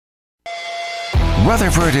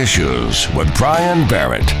Rutherford Issues with Brian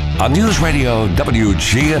Barrett on News Radio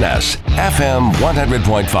WGNS, FM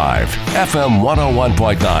 100.5, FM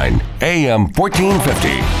 101.9, AM 1450,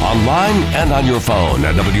 online and on your phone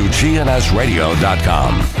at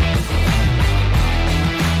WGNSradio.com.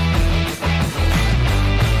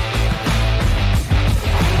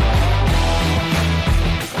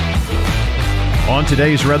 On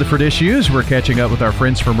today's Rutherford Issues, we're catching up with our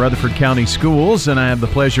friends from Rutherford County Schools, and I have the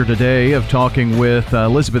pleasure today of talking with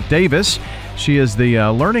Elizabeth Davis. She is the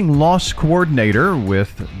Learning Loss Coordinator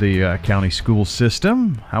with the county school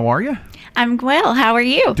system. How are you? I'm well. How are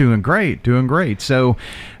you? Doing great. So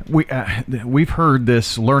we've heard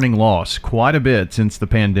this learning loss quite a bit since the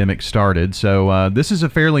pandemic started. So this is a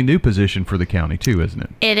fairly new position for the county too, isn't it?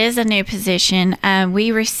 It is a new position.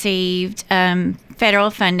 We received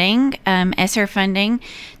federal funding, ESSER funding,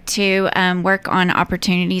 to work on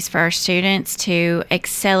opportunities for our students to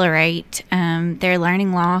accelerate their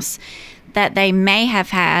learning loss that they may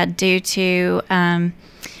have had due to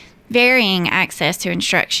varying access to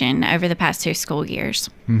instruction over the past 2 school years.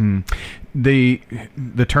 Mm-hmm.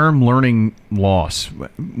 The term learning loss,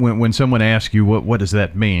 when someone asks you what does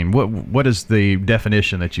that mean, what is the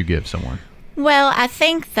definition that you give someone? Well, I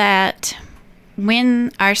think that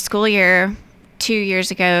when our school year 2 years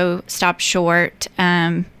ago stopped short,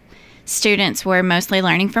 students were mostly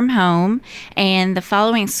learning from home, and the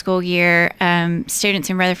following school year, students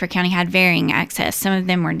in Rutherford County had varying access. Some of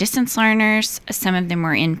them were distance learners, some of them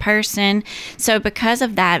were in person. So because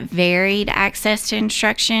of that varied access to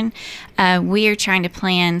instruction, we are trying to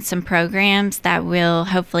plan some programs that will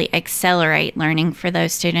hopefully accelerate learning for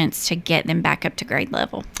those students to get them back up to grade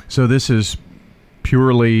level. So this is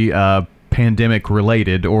purely pandemic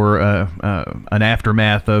related, or an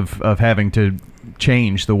aftermath of having to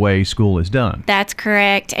change the way school is done. That's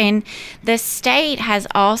correct. And the state has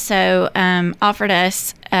also offered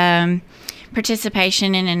us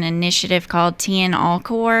participation in an initiative called TN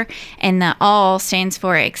All-Core, and the ALL stands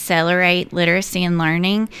for Accelerate Literacy and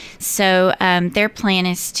Learning. So their plan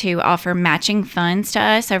is to offer matching funds to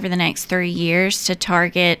us over the next 3 years to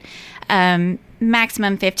target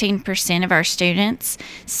maximum 15% of our students.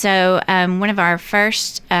 So one of our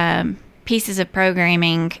first pieces of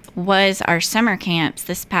programming was our summer camps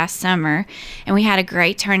this past summer, and we had a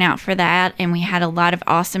great turnout for that, and we had a lot of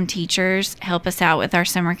awesome teachers help us out with our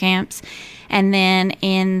summer camps. And then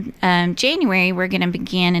in January, we're going to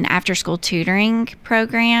begin an after-school tutoring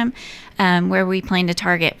program where we plan to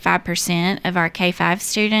target 5% of our K-5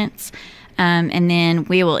 students, and then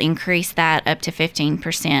we will increase that up to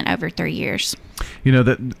 15% over 3 years. You know,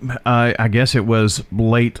 that I guess it was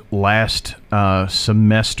late last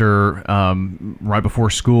semester, right before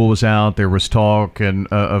school was out. There was talk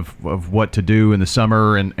of what to do in the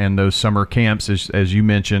summer and those summer camps, as you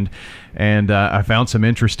mentioned. And I found some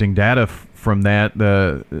interesting data from that.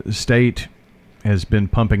 The state has been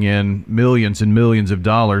pumping in millions and millions of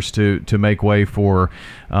dollars to make way for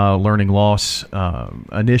learning loss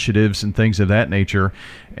initiatives and things of that nature.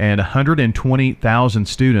 And 120,000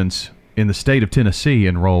 students in the state of Tennessee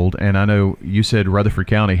enrolled, and I know you said Rutherford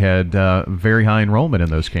County had very high enrollment in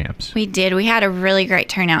those camps. We did. We had a really great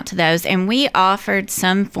turnout to those, and we offered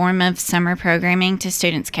some form of summer programming to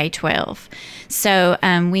students K-12. So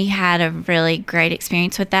we had a really great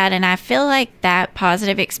experience with that, and I feel like that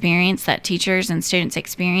positive experience that teachers and students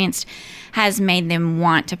experienced has made them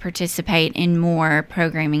want to participate in more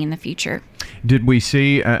programming in the future. Did we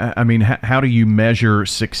see, how do you measure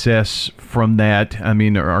success from that? I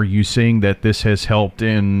mean, are you seeing that this has helped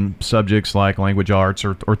in subjects like language arts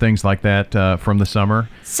or things like that from the summer?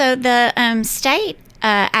 So the state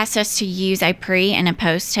asked us to use a pre and a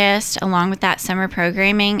post test along with that summer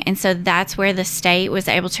programming, and so that's where the state was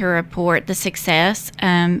able to report the success.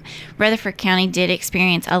 Rutherford County did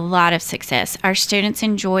experience a lot of success. Our students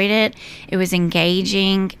enjoyed it. It was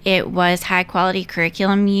engaging. It was high quality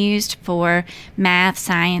curriculum used for math,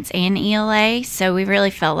 science, and ELA, so we really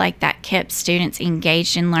felt like that kept students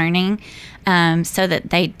engaged in learning so that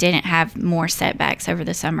they didn't have more setbacks over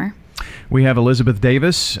the summer. We have Elizabeth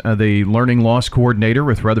Davis, the Learning Loss Coordinator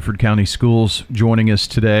with Rutherford County Schools, joining us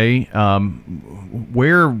today.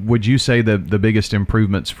 Where would you say the biggest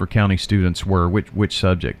improvements for county students were? Which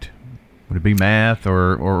subject? Would it be math,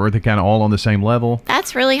 or are they kind of all on the same level?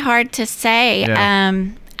 That's really hard to say. Yeah.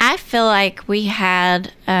 I feel like we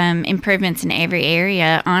had improvements in every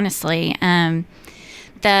area, honestly.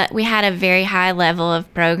 We had a very high level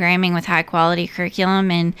of programming with high quality curriculum,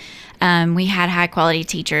 and we had high quality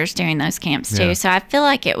teachers during those camps too. Yeah. So I feel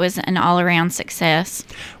like it was an all around success.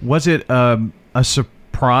 Was it a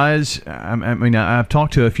surprise? I mean, I've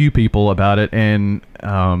talked to a few people about it, and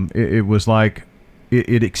it was like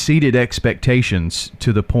it exceeded expectations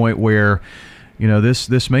to the point where,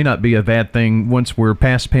 this may not be a bad thing once we're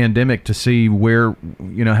past pandemic, to see where,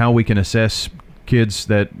 how we can assess kids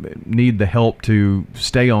that need the help to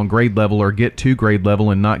stay on grade level or get to grade level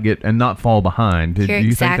and not fall behind. You're Do you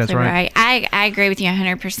exactly think that's right? I agree with you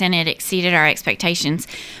 100%. It exceeded our expectations.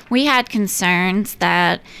 We had concerns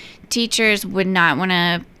that teachers would not want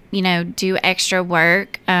to do extra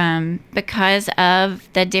work because of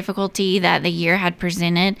the difficulty that the year had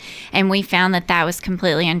presented. And we found that was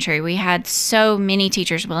completely untrue. We had so many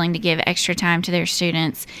teachers willing to give extra time to their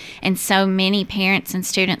students, and so many parents and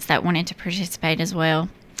students that wanted to participate as well.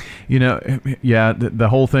 The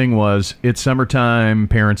whole thing was, it's summertime,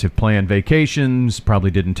 parents have planned vacations, probably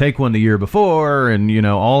didn't take one the year before, and,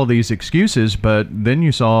 all of these excuses, but then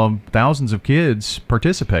you saw thousands of kids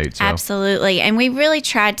participate. So. Absolutely. And we really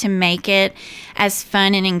tried to make it as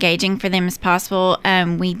fun and engaging for them as possible.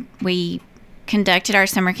 We conducted our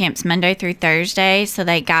summer camps Monday through Thursday, so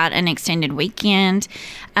they got an extended weekend.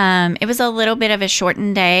 It was a little bit of a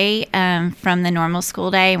shortened day from the normal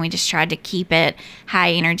school day, and we just tried to keep it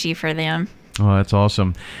high energy for them. Oh, that's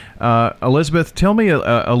awesome. Elizabeth, tell me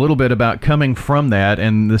a little bit about coming from that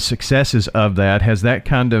and the successes of that. Has that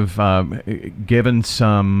kind of given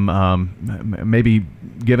maybe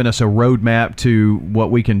given us a roadmap to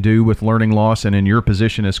what we can do with learning loss, and in your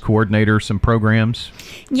position as coordinator, some programs?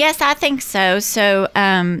 Yes, I think so. So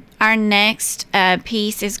our next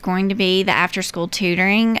piece is going to be the after-school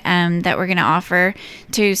tutoring that we're going to offer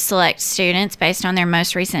to select students based on their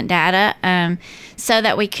most recent data, so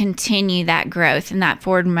that we continue that growth and that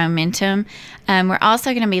forward momentum. We're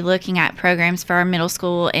also going to be looking at programs for our middle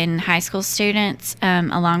school and high school students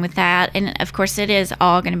along with that. And of course, it is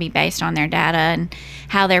all going to be based on their data and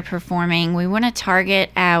how they're performing. We want to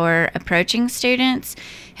target our approaching students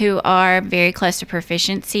who are very close to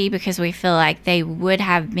proficiency, because we feel like they would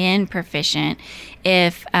have been proficient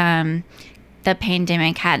if the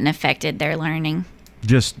pandemic hadn't affected their learning.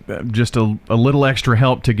 Just a little extra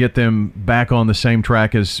help to get them back on the same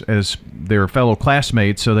track as their fellow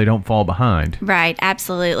classmates, so they don't fall behind. Right,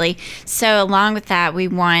 absolutely. So along with that, we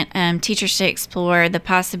want teachers to explore the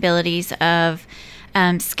possibilities of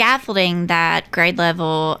scaffolding that grade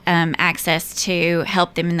level access to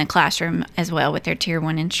help them in the classroom as well with their Tier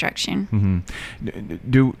 1 instruction.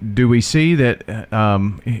 Mm-hmm. Do we see that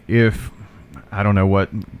if, I don't know what,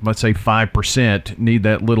 let's say 5% need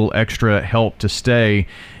that little extra help to stay,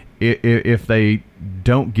 if they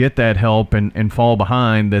don't get that help and fall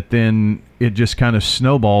behind, that then it just kind of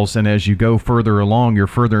snowballs, and as you go further along, you're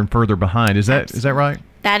further and further behind. Is that right?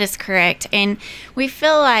 That is correct. And we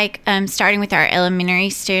feel like starting with our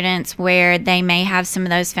elementary students, where they may have some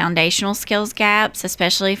of those foundational skills gaps,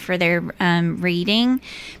 especially for their reading,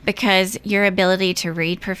 because your ability to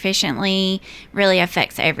read proficiently really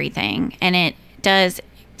affects everything. And it does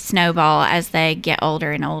snowball as they get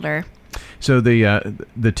older and older. So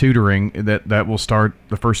the tutoring, that will start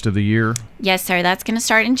the first of the year? Yes, sir. That's going to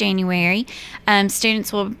start in January.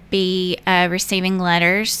 Students will be receiving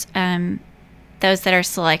letters. Those that are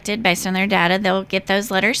selected based on their data, they'll get those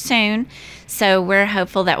letters soon. So we're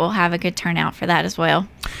hopeful that we'll have a good turnout for that as well.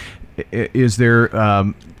 Is there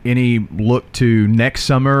any look to next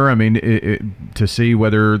summer? I mean, to see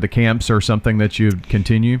whether the camps are something that you'd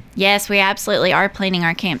continue? Yes, we absolutely are planning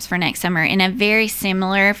our camps for next summer in a very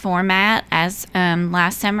similar format as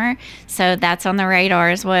last summer. So that's on the radar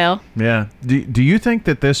as well. Yeah. Do you think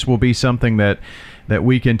that this will be something that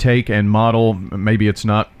we can take and model? Maybe it's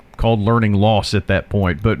not called learning loss at that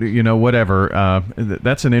point, but whatever.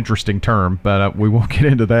 That's an interesting term, but we won't get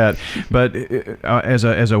into that. But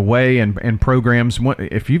as a way and programs,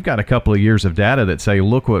 if you've got a couple of years of data that say,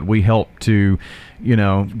 look what we helped to,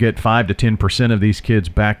 get 5 to 10% of these kids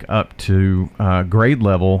back up to grade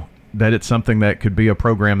level, that it's something that could be a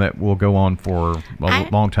program that will go on for a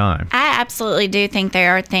long time. I absolutely do think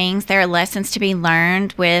there are lessons to be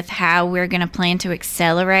learned with how we're going to plan to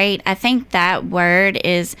accelerate. I think that word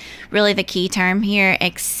is really the key term here,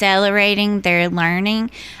 accelerating their learning.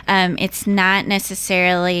 It's not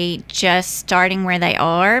necessarily just starting where they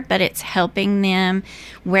are, but it's helping them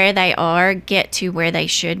where they are get to where they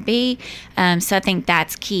should be. So I think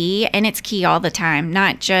that's key, and it's key all the time,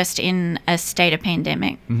 not just in a state of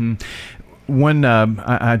pandemic. Mm-hmm. When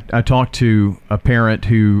I talked to a parent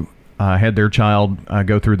who had their child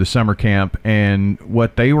go through the summer camp, and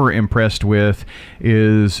what they were impressed with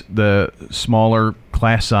is the smaller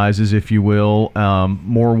class sizes, if you will,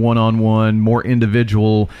 more one-on-one, more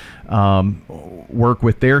individual work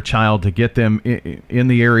with their child to get them in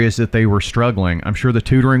the areas that they were struggling. I'm sure the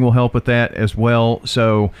tutoring will help with that as well.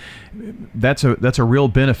 So that's a real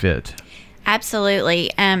benefit.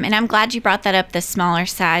 Absolutely. And I'm glad you brought that up, the smaller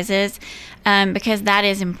sizes, because that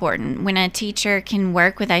is important. When a teacher can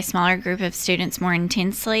work with a smaller group of students more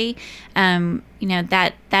intensely,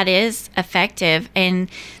 that is effective. And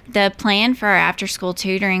the plan for our after-school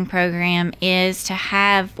tutoring program is to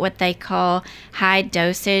have what they call high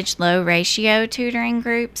dosage, low ratio tutoring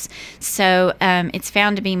groups. So it's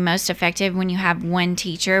found to be most effective when you have one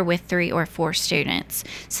teacher with 3 or 4 students.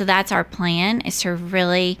 So that's our plan, is to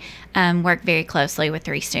really work very closely with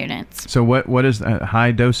 3 students. So what is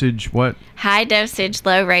high dosage? What? High dosage,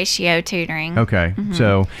 low ratio tutoring. Okay. Mm-hmm.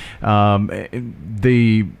 So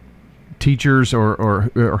the teachers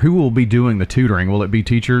or who will be doing the tutoring? Will it be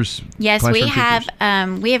teachers? Yes, we have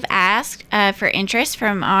asked for interest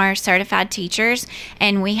from our certified teachers,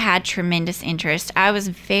 and we had tremendous interest. I was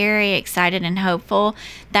very excited and hopeful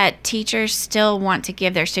that teachers still want to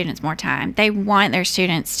give their students more time. They want their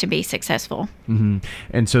students to be successful. Mm-hmm.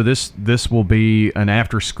 And so this will be an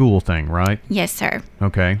after-school thing, right? Yes, sir.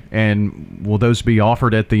 Okay. And will those be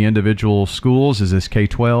offered at the individual schools? Is this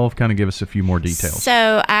K-12? Kind of give us a few more details.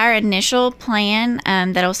 So our initial plan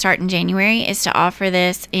that'll start in January is to offer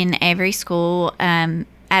this in every school at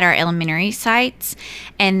our elementary sites.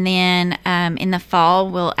 And then in the fall,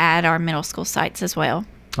 we'll add our middle school sites as well.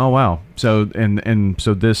 Oh, wow. So and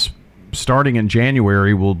so this starting in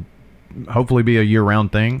January will hopefully be a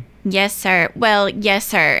year-round thing? Yes, sir. Well, yes,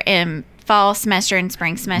 sir. Fall semester and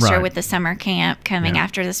spring semester, right, with the summer camp coming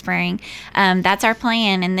after the spring. That's our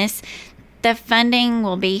plan. And the funding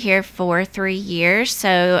will be here for 3 years.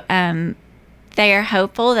 So they are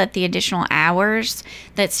hopeful that the additional hours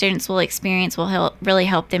that students will experience will really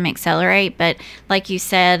help them accelerate. But like you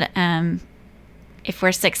said, if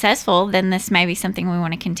we're successful, then this may be something we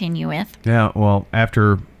want to continue with. Yeah, well,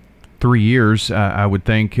 after 3 years, I would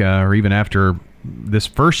think, or even after this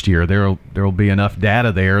first year, there will be enough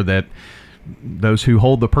data there that those who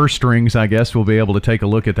hold the purse strings, I guess, will be able to take a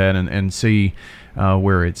look at that and see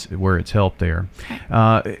where it's helped there.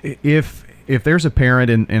 If there's a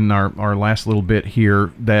parent in our last little bit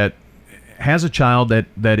here that has a child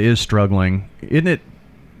that is struggling, isn't it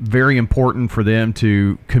very important for them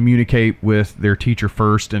to communicate with their teacher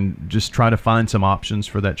first and just try to find some options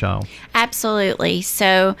for that child? Absolutely.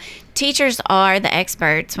 So teachers are the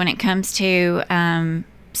experts when it comes to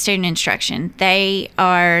student instruction. They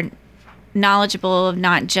are knowledgeable of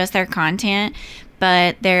not just their content,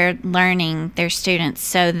 but they're learning their students,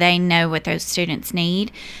 so they know what those students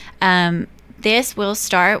need. This will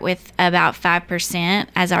start with about 5%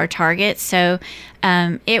 as our target. So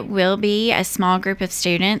it will be a small group of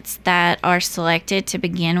students that are selected to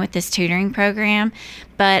begin with this tutoring program.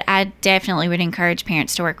 But I definitely would encourage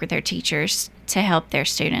parents to work with their teachers to help their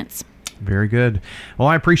students. Very good. Well,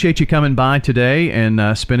 I appreciate you coming by today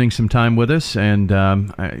and spending some time with us. And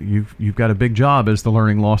you've got a big job as the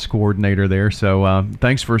Learning Loss Coordinator there. So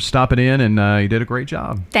thanks for stopping in, and you did a great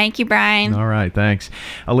job. Thank you, Brian. All right, thanks.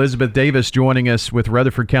 Elizabeth Davis joining us with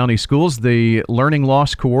Rutherford County Schools, the Learning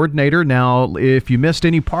Loss Coordinator. Now, if you missed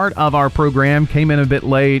any part of our program, came in a bit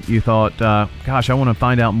late, you thought, gosh, I want to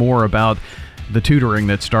find out more about the tutoring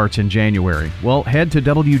that starts in January. Well, head to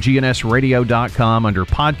WGNSradio.com under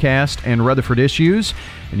podcast and Rutherford Issues,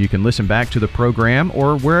 and you can listen back to the program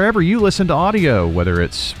or wherever you listen to audio, whether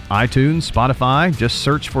it's iTunes, Spotify. Just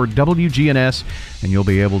search for WGNS and you'll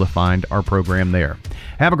be able to find our program there.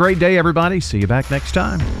 Have a great day, everybody. See you back next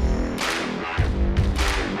time.